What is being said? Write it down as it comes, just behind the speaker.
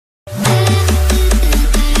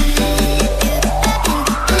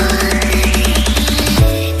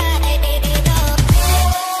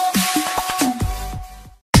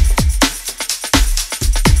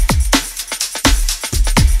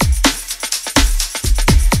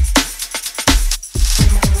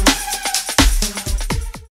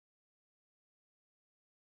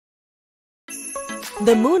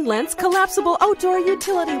The 𝗪𝗴ጽ collapsible outdoor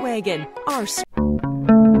utility wagon. Our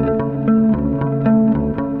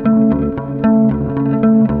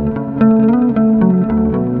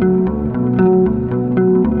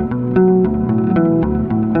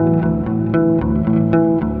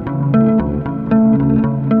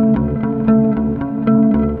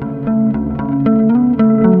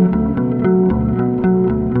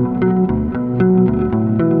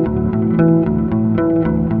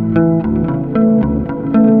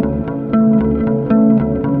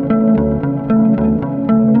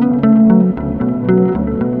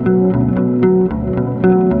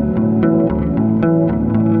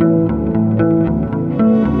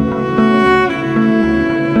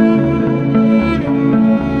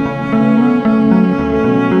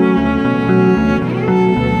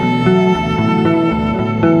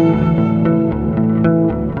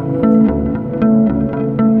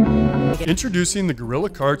Introducing the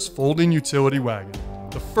𝗕𝗲 folding utility wagon,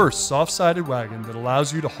 the first soft-sided wagon that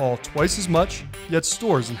allows you to haul twice as much, yet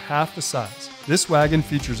stores in half the size. This wagon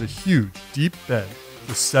features a huge, deep bed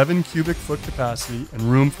with 7 cubic foot capacity and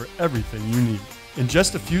room for everything you need. In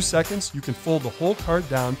just a few seconds, you can fold the whole cart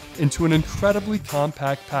down into an incredibly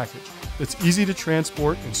compact package that's easy to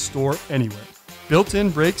transport and store anywhere. Built-in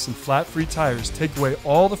brakes and flat-free tires take away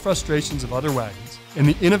all the frustrations of other wagons, and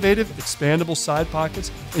the innovative, expandable side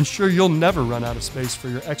pockets ensure you'll never run out of space for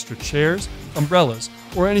your extra chairs, umbrellas,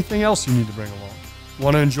 or anything else you need to bring along.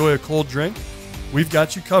 Want to enjoy a cold drink? We've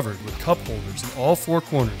got you covered with cup holders in all 4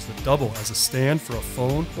 corners that double as a stand for a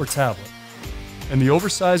phone or tablet. And the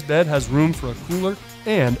oversized bed has room for a cooler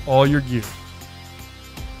and all your gear.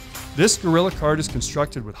 This 𝗕𝗲 is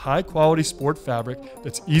constructed with high-quality sport fabric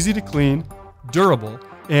that's easy to clean, durable,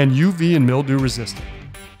 and UV and mildew resistant.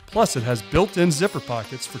 Plus, it has built-in zipper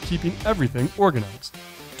pockets for keeping everything organized.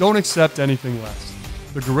 Don't accept anything less.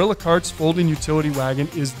 The 𝗕𝗲 folding utility wagon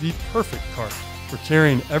is the perfect cart for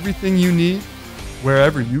carrying everything you need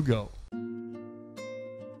wherever you go.